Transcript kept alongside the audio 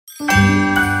Well,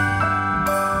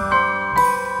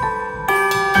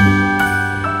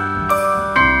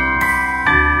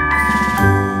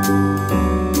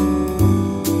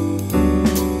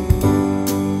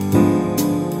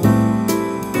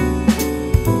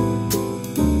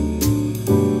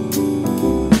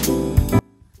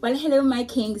 hello my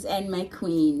kings and my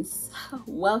queens.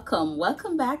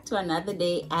 Welcome back to another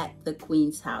day at the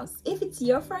Queen's house. If it's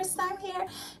your first time here,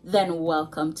 then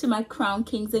welcome to my crown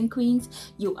kings and queens.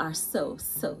 You are so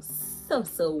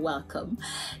welcome.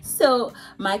 So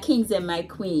my kings and my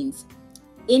queens,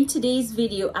 in today's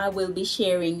video I will be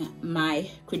sharing my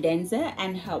credenza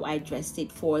and how I dressed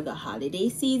it for the holiday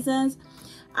seasons.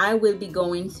 I will be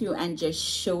going through and just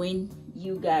showing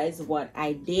you guys what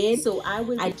I did. So I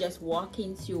will be just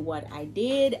walking through what I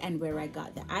did and where I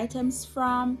got the items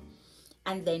from,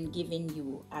 and then giving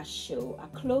you a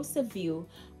closer view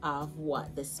of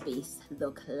what the space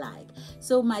look like.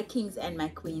 So my kings and my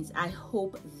queens, I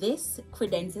hope this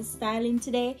credenza styling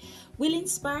today will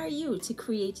inspire you to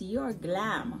create your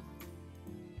glam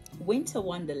winter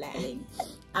wonderland.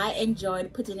 I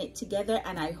enjoyed putting it together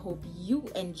and I hope you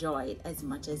enjoy it as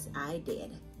much as I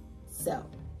did. So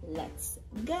let's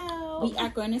go. We are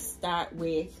going to start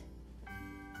with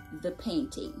the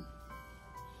painting,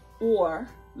 or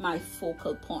my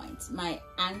focal point, my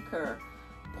anchor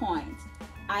point.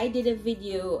 I did a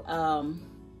video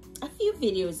a few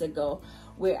videos ago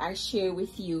where I share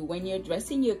with you, when you're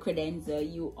dressing your credenza,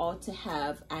 you ought to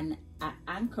have an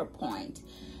anchor point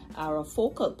or a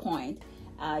focal point.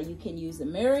 You can use a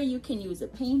mirror, you can use a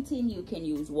painting, you can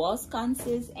use wall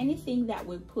sconces, anything that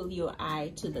will pull your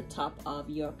eye to the top of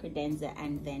your credenza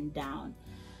and then down.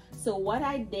 So what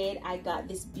I did, I got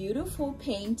this beautiful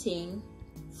painting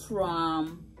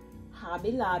from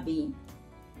Hobby Lobby.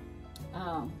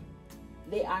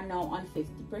 They are now on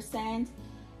 50%,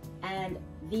 and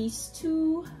these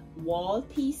two wall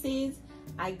pieces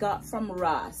I got from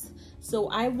Ross. So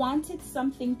I wanted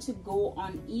something to go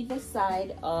on either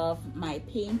side of my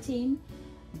painting,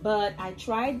 but I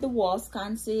tried the wall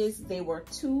sconces. They were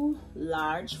too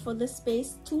large for the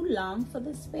space, too long for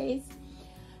the space.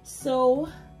 So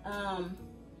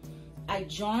I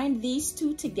joined these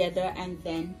two together and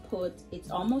then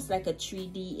it's almost like a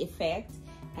 3D effect,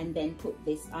 and then put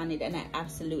this on it, and I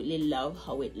absolutely love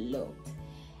how it looked.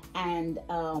 And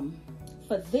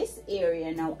for this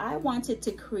area now, I wanted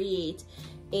to create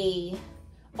a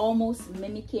almost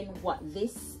mimicking what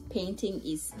this painting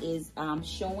is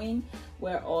showing,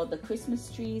 where all the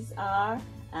Christmas trees are.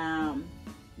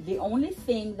 The only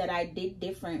thing that I did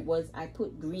different was I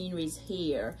put greeneries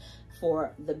here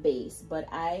for the base, but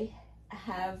I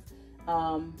have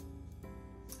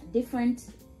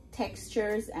different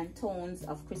textures and tones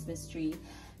of Christmas tree.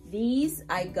 These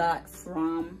I got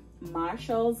from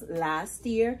Marshall's last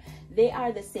year. They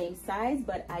are the same size,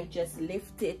 but I just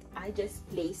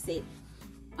place it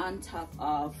on top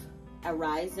of a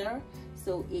riser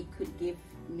so it could give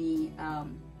me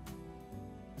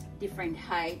different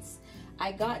heights.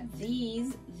 I got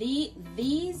these.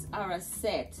 These are a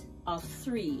set of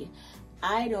 3.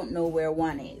 I don't know where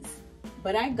one is,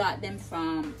 but I got them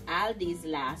from Aldi's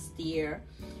last year.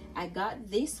 I got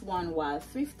this one while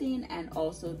thrifting and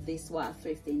also this while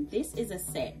thrifting. This is a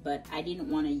set, but I didn't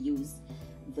want to use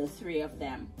the 3 of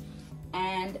them.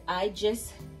 And I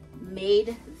just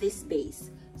made this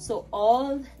base. So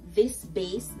all this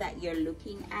base that you're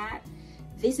looking at,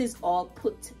 this is all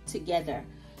put together.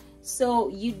 So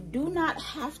you do not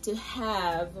have to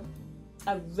have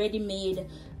a ready-made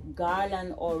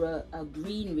garland or a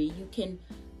greenery. You can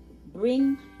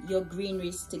bring your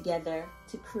greeneries together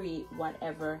to create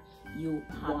whatever you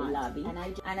want.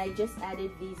 And I just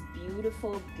added these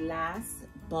beautiful glass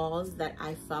balls that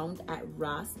I found at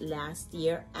Ross last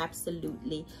year.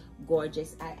 Absolutely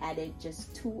gorgeous. I added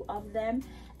just 2 of them,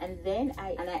 and then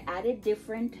I added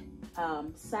different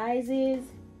sizes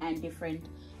and different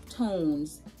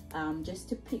tones just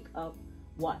to pick up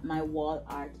what my wall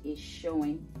art is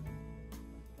showing.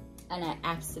 And I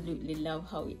absolutely love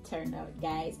how it turned out,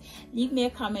 guys. Leave me a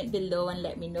comment below and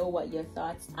let me know what your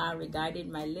thoughts are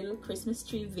regarding my little Christmas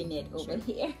tree vignette over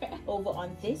here. Over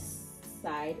on this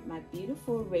side, my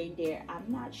beautiful reindeer. I'm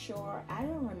not sure, I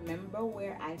don't remember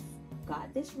where I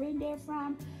got this reindeer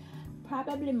from.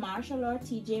 Probably Marshall or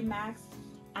TJ Maxx.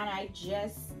 And I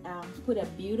just put a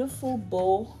beautiful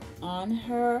bow on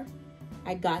her.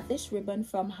 I got this ribbon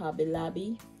from Hobby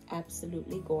Lobby.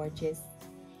 Absolutely gorgeous.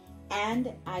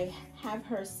 And I have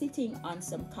her sitting on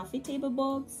some coffee table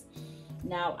books.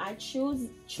 Now I chose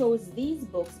these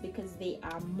books because they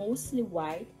are mostly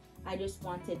white. I just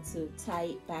wanted to tie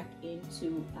it back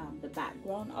into the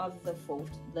background of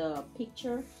the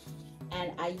picture.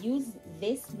 and I use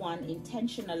this one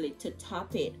intentionally to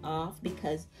top it off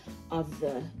because of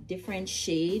the different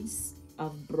shades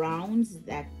of browns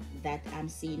that I'm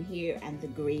seeing here, and the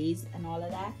grays and all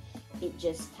of that. It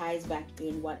just ties back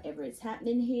in whatever is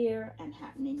happening here and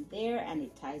happening there, and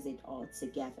it ties it all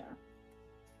together.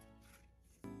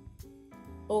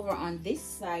 Over on this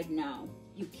side now,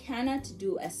 you cannot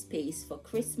do a space for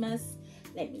Christmas.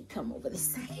 Let me come over this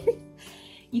side.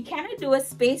 You cannot do a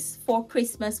space for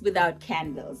Christmas without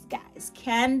candles, guys.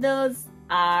 Candles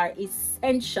are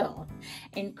essential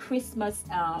in Christmas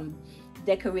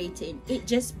decorating. It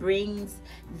just brings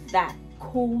that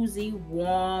cozy,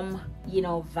 warm, you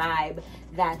know, vibe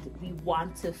that we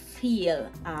want to feel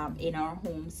in our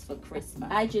homes for Christmas.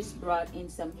 I just brought in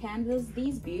some candles.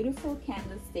 These beautiful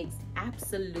candlesticks,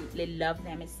 absolutely love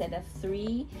them. A set of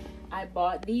 3. I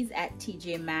bought these at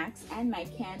TJ Maxx, and my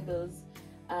candles,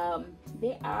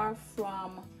 they are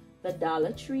from the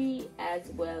Dollar Tree as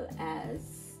well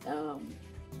as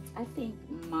I think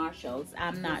Marshall's.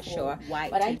 I'm not sure.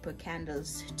 White, but I put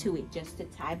candles to it just to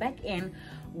tie back in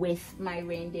with my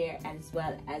reindeer as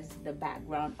well as the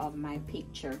background of my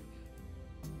picture.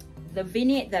 The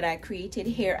vignette that I created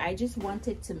here, I just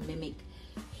wanted to mimic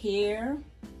here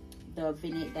the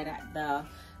vignette the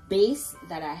base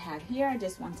that I have here. I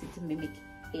just wanted to mimic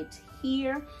it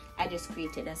here. I just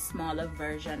created a smaller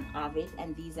version of it,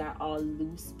 and these are all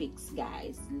loose picks,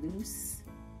 guys. Loose,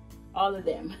 all of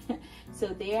them. So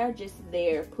they are just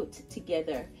there put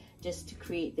together just to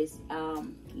create this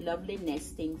lovely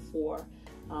nesting for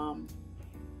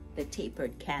the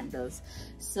tapered candles.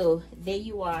 So there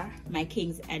you are, my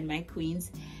kings and my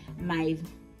queens, my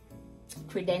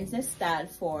credenza style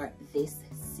for this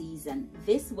season.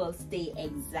 This will stay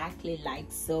exactly like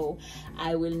so.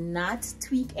 I will not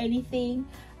tweak anything.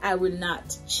 I will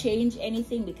not change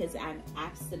anything because I'm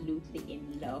absolutely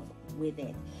in love with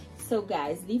it. So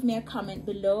guys, leave me a comment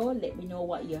below. Let me know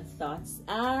what your thoughts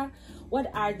are. What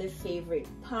are the favorite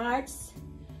parts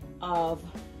of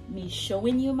me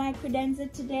showing you my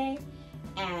credenza today?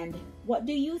 And what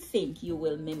do you think you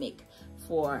will mimic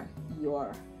for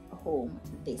your home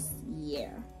this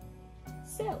year?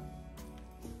 So,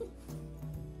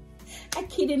 a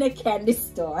kid in a candy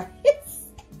store.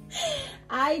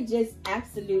 I just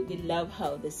absolutely love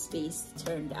how the space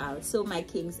turned out. So my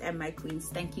kings and my queens,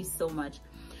 thank you so much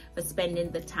for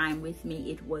spending the time with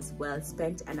me. It was well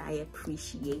spent and I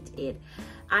appreciate it.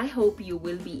 I hope you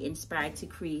will be inspired to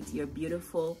create your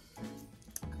beautiful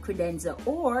credenza,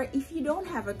 or if you don't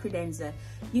have a credenza,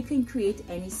 you can create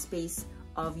any space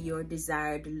of your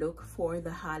desired look for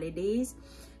the holidays.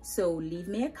 So leave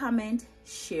me a comment,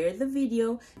 share the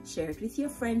video, share it with your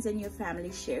friends and your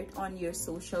family, share it on your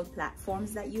social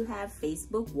platforms that you have,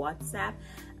 Facebook, WhatsApp,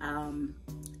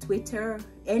 Twitter,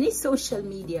 any social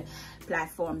media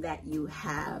platform that you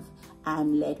have,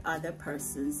 and let other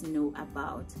persons know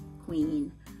about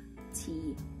Queen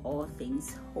T, all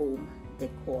things home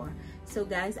decor. So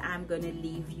guys, I'm gonna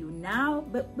leave you now,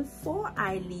 but before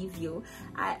I leave you,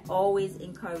 I always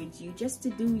encourage you just to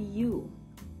do you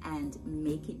and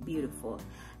make it beautiful.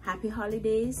 Happy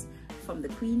holidays from the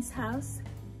Queen's house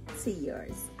to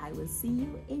yours. I will see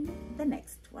you in the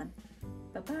next one.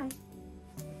 Bye-bye.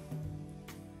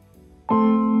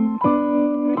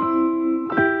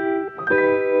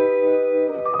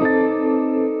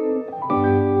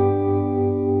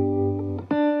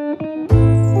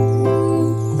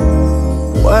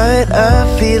 What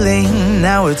a feeling,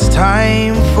 now it's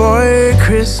time for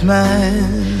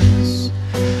Christmas.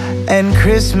 And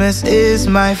Christmas is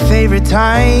my favorite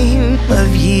time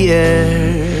of year.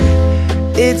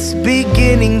 It's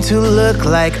beginning to look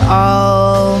like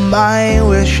all my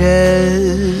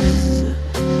wishes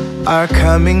are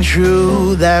coming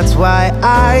true, that's why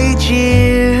I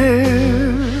cheer.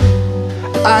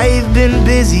 I've been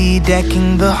busy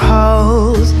decking the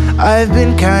halls, I've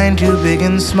been kind to big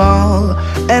and small,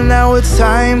 and now it's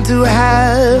time to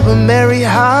have a merry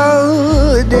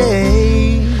holiday.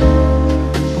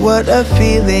 What a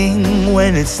feeling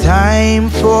when it's time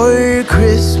for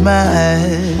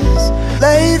Christmas.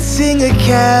 Let's sing a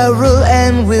carol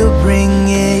and we'll bring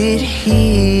it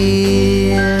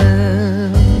here.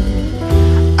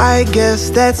 I guess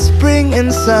that spring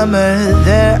and summer,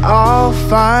 they're all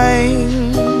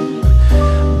fine,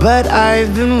 but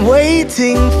I've been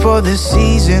waiting for the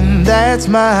season that's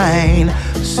mine.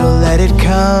 So let it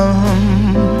come,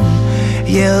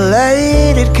 yeah,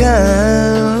 let it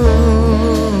come.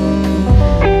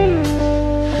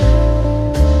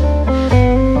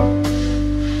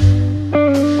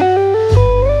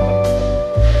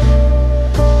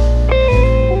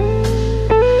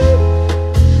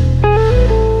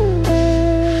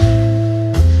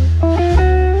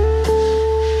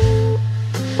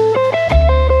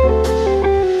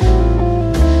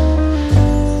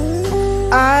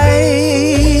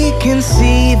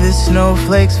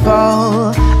 snowflakes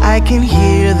fall. I can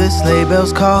hear the sleigh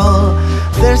bells call.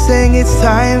 They're saying it's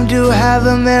time to have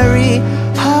a merry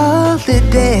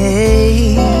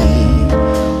holiday.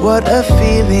 What a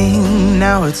feeling,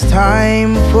 now it's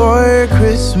time for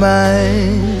Christmas.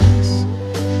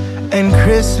 And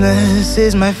Christmas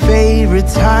is my favorite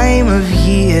time of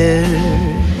year.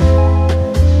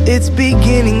 It's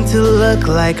beginning to look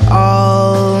like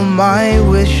all my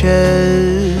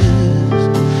wishes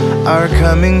are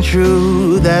coming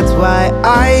true. That's why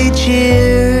I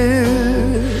cheer.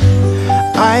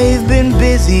 I've been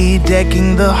busy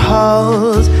decking the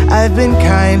halls. I've been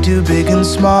kind to big and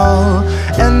small.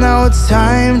 And now it's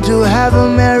time to have a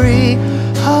merry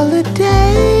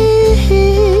holiday.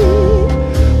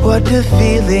 What a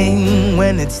feeling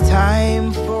when it's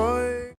time for